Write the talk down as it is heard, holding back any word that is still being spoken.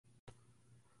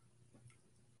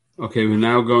Okay, we're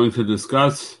now going to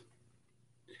discuss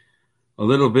a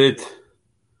little bit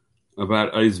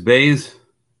about Eis Beis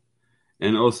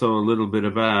and also a little bit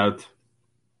about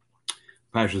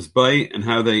Pashas Bay and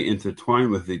how they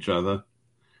intertwine with each other.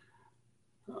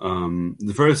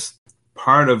 The first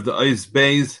part of the Eis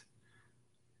Beis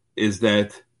is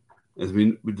that, as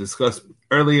we discussed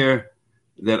earlier,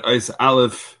 that Eis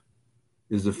Aleph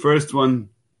is the first one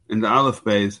in the Aleph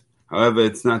Beis. However,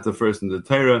 it's not the first in the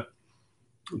Torah.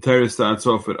 The Torah starts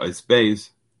off with Eis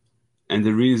Beis, and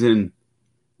the reason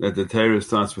that the Torah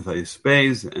starts with Eis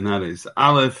Beis and not Eis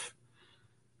Aleph,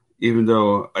 even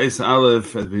though Eis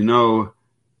Aleph, as we know,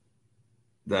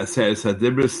 the Aseres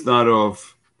HaDibros start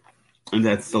off, and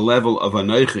that's the level of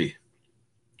Anochi.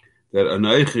 That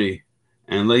Anochi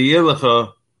and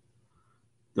Le'yelecha,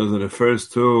 those are the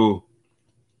first two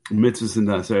mitzvahs in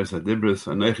the Aseres HaDibros.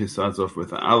 Anochi starts off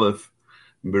with the Aleph,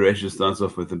 and Bereshit starts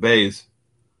off with the Beis.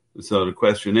 So the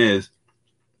question is,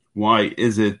 why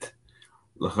is it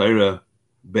L'chaira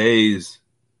Beis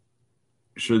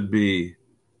should be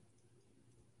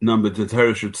numbered? The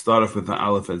Torah should start off with the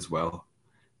Aleph as well.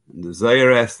 And the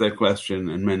Zohar asked that question,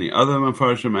 and many other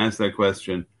Mefarshim asked that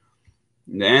question.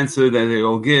 And the answer that they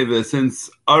all give is, since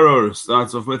Aror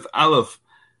starts off with Aleph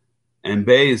and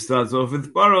Beis starts off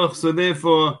with Baruch, so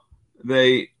therefore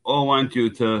they all want you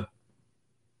to,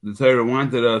 the Torah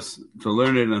wanted us to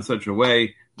learn it in such a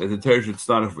way that the Torah should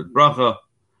start off with Bracha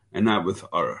and not with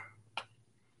Aror.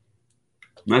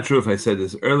 I'm not sure if I said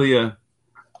this earlier,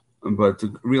 but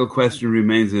the real question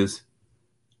remains is,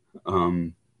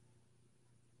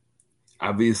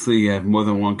 obviously you have more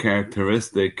than one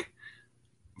characteristic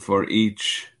for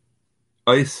each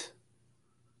ice.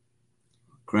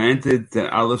 Granted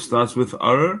that Aleph starts with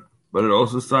Aror, but it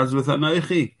also starts with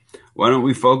Anochi. Why don't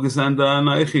we focus on the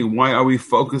Anochi? Why are we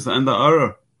focused on the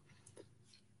Aror?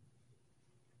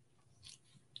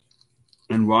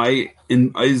 And why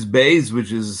in Eis Beis,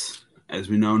 which is, as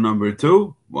we know, number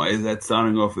 2, why is that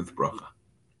starting off with Bracha?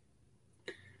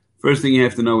 First thing you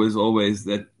have to know is always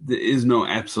that there is no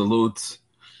absolutes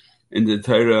in the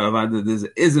Torah. There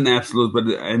is an absolute,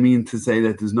 but I mean to say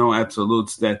that there's no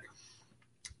absolutes, that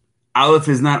Aleph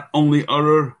is not only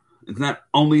Aror, it's not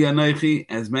only Anochi,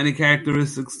 has many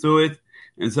characteristics to it,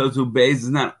 and so too Beis is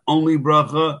not only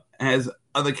Bracha, has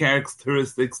other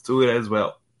characteristics to it as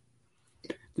well.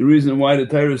 The reason why the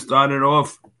Torah started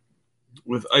off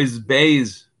with Eis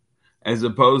Beis as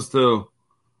opposed to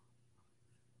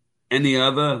any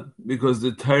other, because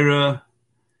the Torah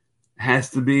has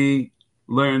to be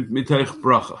learned mitoch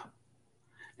bracha,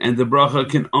 and the bracha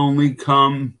can only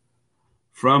come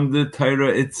from the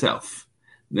Torah itself.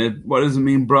 That, what does it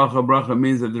mean, bracha? Bracha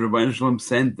means that the Rebbeinu Shalom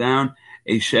sent down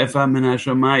a shefa min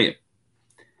hashamayim.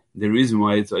 The reason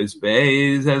why it's Eis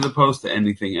Beis as opposed to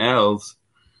anything else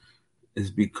is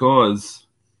because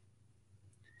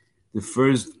the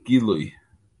first gilui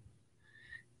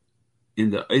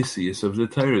in the Isius of the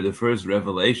Torah, the first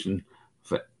revelation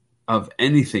of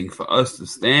anything for us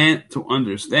to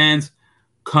understand,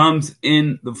 comes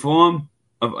in the form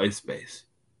of Eis Beis.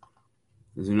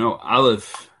 As you know,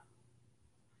 Aleph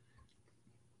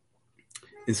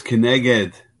is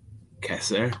Keneged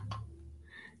Keser,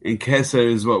 and Keser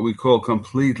is what we call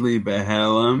completely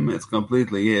Behelam. It's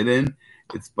completely hidden.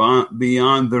 It's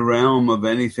beyond the realm of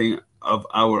anything of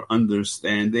our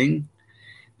understanding.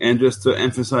 And just to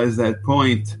emphasize that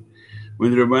point,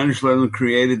 when the Rebbeinu Shalom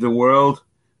created the world,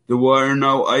 there were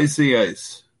no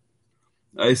ICS.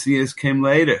 ICS came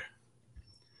later.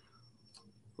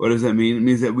 What does that mean? It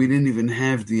means that we didn't even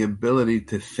have the ability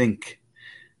to think.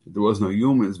 There was no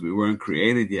humans. We weren't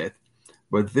created yet.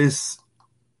 But this,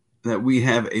 that we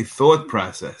have a thought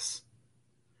process.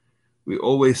 We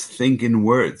always think in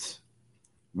words.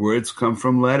 Words come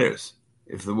from letters.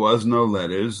 If there was no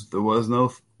letters, there was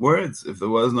no words. If there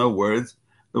was no words,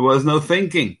 there was no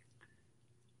thinking.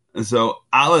 And so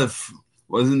Aleph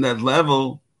was in that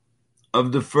level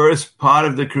of the first part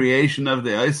of the creation of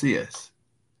the ICS.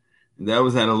 And that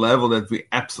was at a level that we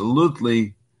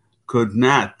absolutely could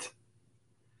not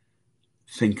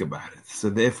think about it. So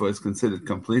therefore it's considered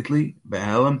completely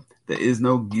Behelam. There is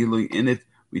no Gilui in it.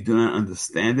 We do not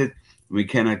understand it. We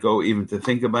cannot go even to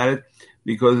think about it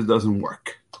because it doesn't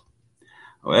work.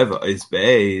 However, Eis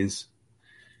Beis,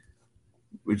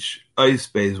 which Eis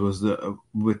Beis was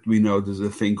what we know there's a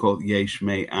thing called Yesh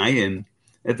Mei Ayin,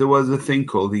 that there was a thing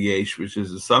called the Yesh, which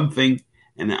is a something,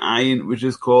 and an Ayin, which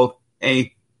is called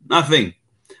a nothing.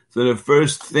 So the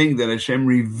first thing that Hashem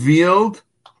revealed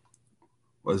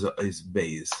was Eis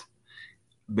Beis.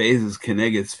 Beis is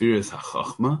Keneged Sfiras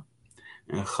HaChochma,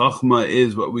 and Chochma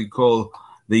is what we call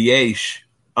the Yesh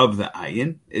of the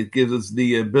Ayin. It gives us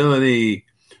the ability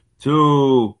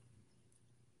to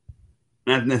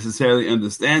not necessarily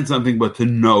understand something, but to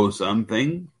know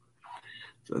something.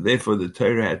 So therefore, the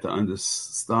Torah had to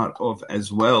start off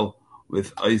as well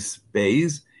with Eis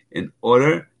Beis in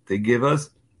order to give us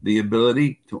the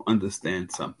ability to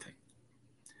understand something.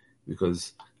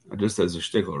 Because just as a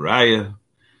shtickle raya,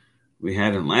 we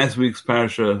had in last week's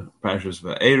Parshas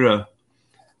Va'era,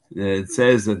 it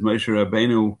says that Moshe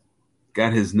Rabbeinu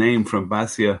got his name from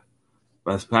Basia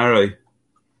Bas Paroi.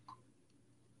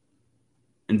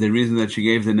 And the reason that she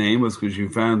gave the name was because she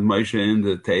found Moshe in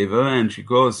the Teva, and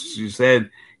she said,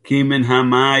 Kimin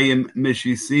Hamayim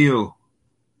Mishisihu.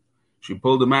 She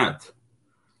pulled him out.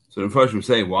 So the first would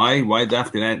say, why? Why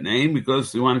after that name?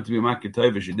 Because he wanted to be Makir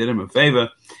Tova. She did him a favor.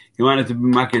 He wanted to be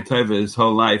Makir Tova his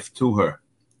whole life to her.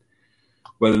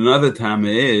 But another time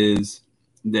is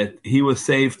that he was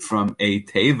saved from a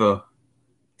Teva.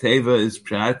 Teva is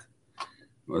Pshat,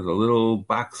 was a little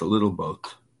box, a little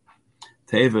boat.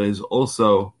 Teva is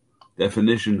also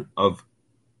definition of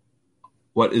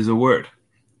what is a word.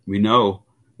 We know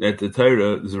that the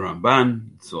Torah is a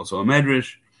Ramban. It's also a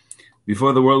Medrash.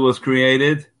 Before the world was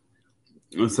created,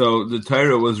 so the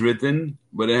Torah was written,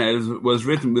 but it was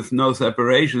written with no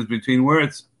separations between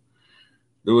words.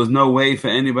 There was no way for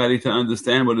anybody to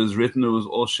understand what is written. It was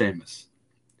all Shemus.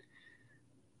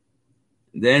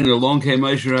 Then along came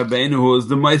Moshe Rabbeinu, who was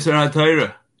the Meiser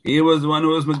HaTorah. He was the one who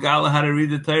was Megala how to read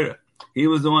the Torah. He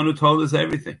was the one who told us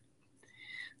everything.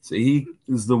 So he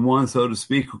is the one, so to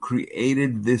speak, who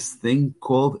created this thing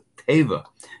called Teva.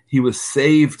 He was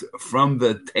saved from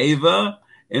the Teva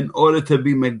in order to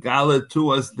be Megala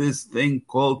to us this thing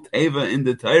called Teva in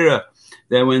the Torah.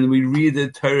 That when we read the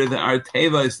Torah, that our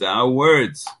Teva is our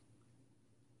words.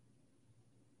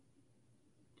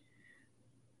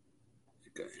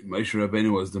 Moshe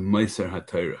Rabbeinu was the Meiser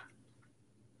HaTorah.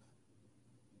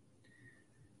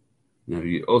 Now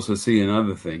you also see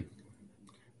another thing,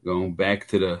 going back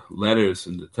to the letters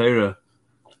in the Torah.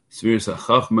 Sfiras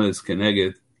HaChachma is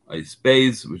Keneged Eis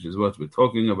Beis, which is what we're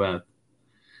talking about.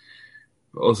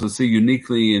 We also see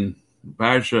uniquely in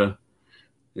Parsha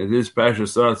that this Parsha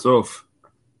starts off,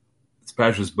 it's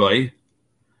Parsha's Bai, and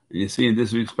you see in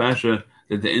this week's Parsha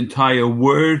that the entire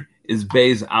word is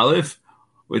Beis Aleph,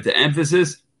 with the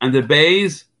emphasis on the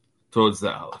Beis towards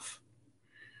the Aleph.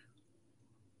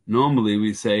 Normally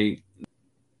we say,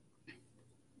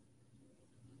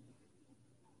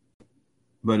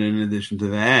 but in addition to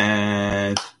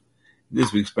that,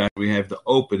 this week's Parsha we have the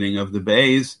opening of the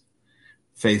Beis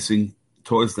facing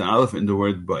towards the Aleph in the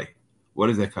word Bai. What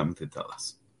is that coming to tell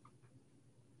us?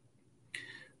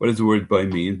 What does the word Bai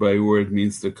mean? Bai word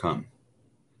means to come.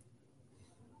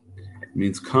 It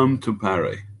means come to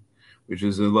Parai, which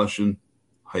is a Lashon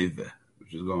Haive,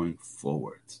 which is going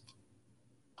forwards.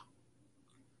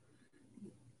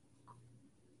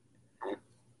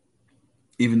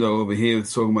 Even though over here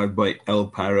it's talking about Bai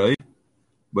El Parai,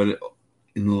 but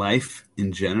in life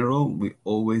in general, we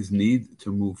always need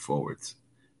to move forwards.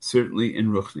 Certainly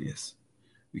in Ruchnius.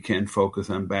 We can't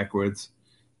focus on backwards.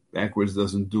 Backwards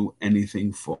doesn't do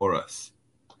anything for us.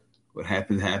 What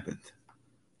happened, happened.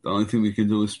 The only thing we can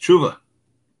do is tshuva.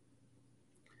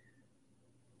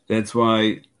 That's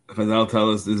why Chazal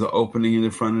tell us there's an opening in the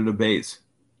front of the base.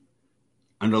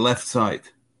 On the left side.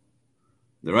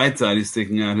 The right side, he's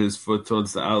sticking out his foot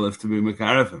towards the Aleph to be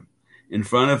Mekarev him. In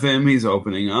front of him, he's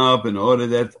opening up in order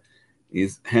that he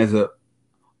has a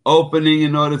opening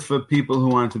in order for people who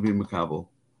want to be Mekabel,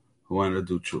 who want to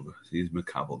do tshuva. He's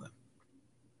Mekabel them.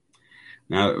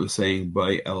 Now it was saying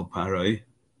by El Parai,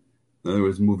 in other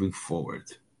words, moving forward.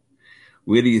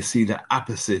 Where do you see the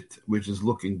opposite, which is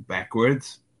looking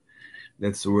backwards?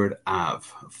 That's the word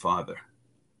Av, a father.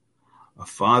 A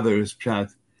father is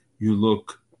pshat, you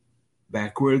look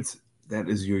backwards, that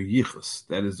is your yichus.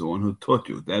 That is the one who taught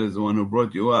you. That is the one who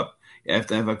brought you up. You have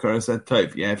to have a karasat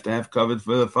taif. You have to have covered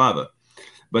for the father.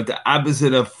 But the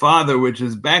opposite of father, which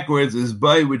is backwards, is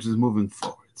Bai, which is moving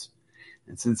forwards.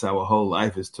 And since our whole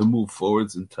life is to move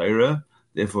forwards in Torah,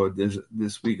 therefore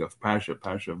this week of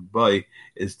Parsha Bai,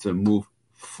 is to move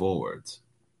forwards.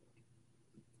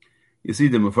 You see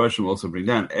the Mefarshim also bring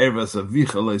down, Erva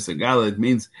Savicha Lo Segala, it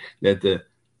means that the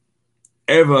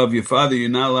Erva of your father, you're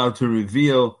not allowed to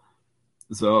reveal.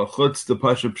 So Chutz the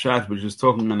Pasha Pshat, which is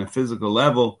talking on a physical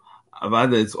level,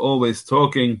 Avada, it's always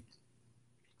talking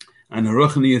on a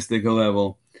ruchniistic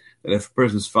level, that if a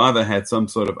person's father had some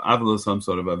sort of avla, some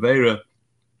sort of avera,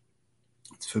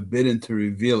 it's forbidden to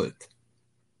reveal it.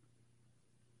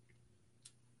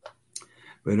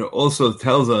 But it also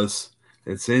tells us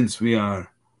that since we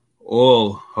are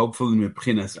all, hopefully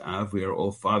mepchinas av, we are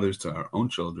all fathers to our own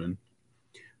children,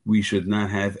 we should not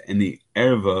have any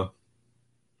erva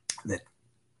that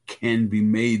can be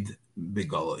made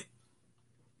begoloi.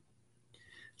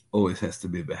 Always has to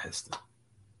be behesta.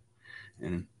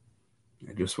 And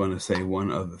I just want to say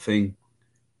one other thing,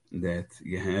 that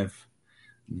you have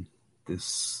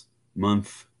this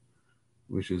month,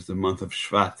 which is the month of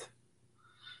Shvat.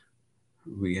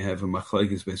 We have a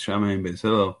machlokes Beis Shammai and Beis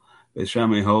Hillel. Beis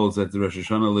Shammai holds that the Rosh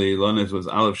Hashanah Leilonis was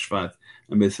Aleph Shvat,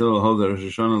 and Beis Hillel holds that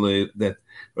Rosh Hashanah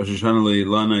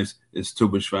Leilonis is Tu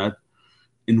B'Shvat.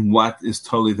 In what is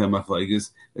totally the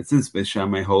machlokes, that since Beis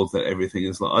Shammai holds that everything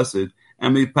is la'asid,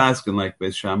 and we paskin like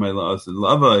Beis Shammai la'asid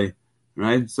lavai,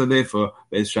 right? So therefore,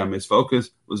 Beis Shammai's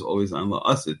focus was always on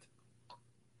la'asid.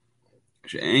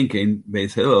 She'en came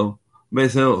Beis Hillel,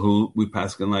 who we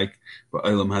paskin like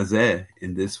ba'olam hazeh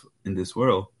in this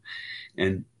world,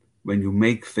 and when you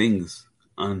make things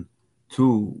on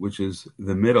two, which is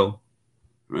the middle,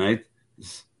 right?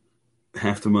 It's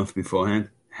half the month beforehand,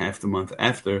 half the month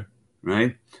after,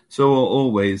 right? So we're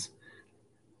always,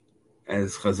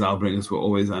 as Chazal brings, we're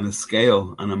always on a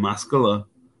scale, on a maskala.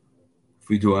 If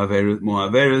we do more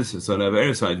averes, so the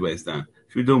averes sideways down.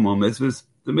 If we do more mitzvahs,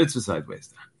 the mitzvah sideways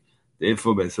down.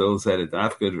 Therefore, Beis Hillel said it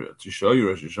after to show you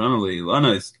Rosh Hashanah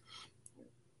Leilonis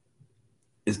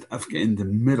is afka in the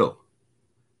middle,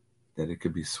 that it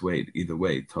could be swayed either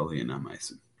way, totally and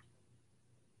amaisim.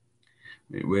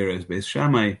 Whereas Beis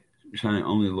Shammai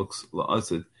only looks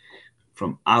la'asid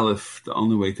from Aleph. The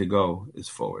only way to go is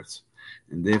forwards,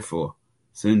 and therefore,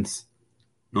 since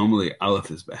normally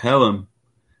Aleph is Behelim,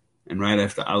 and right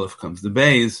after Aleph comes the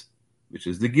Beis, which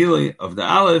is the Gilui of the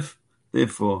Aleph,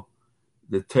 therefore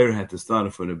the Torah had to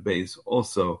start for the Beis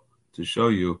also to show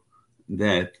you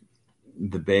that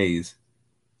the Beis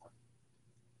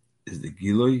is the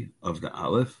Gilui of the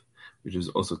Aleph, which is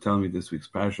also telling me this week's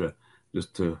Parsha,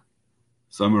 just to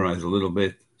summarize a little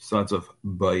bit, starts off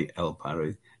by El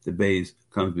Pari. The Beis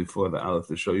comes before the Aleph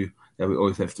to show you that we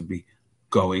always have to be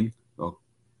going or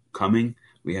coming.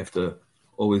 We have to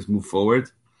always move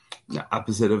forward. The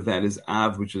opposite of that is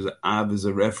Av, which is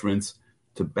a reference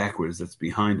to backwards. That's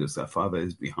behind us. Our Father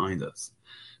is behind us.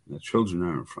 And the children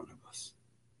are in front of us.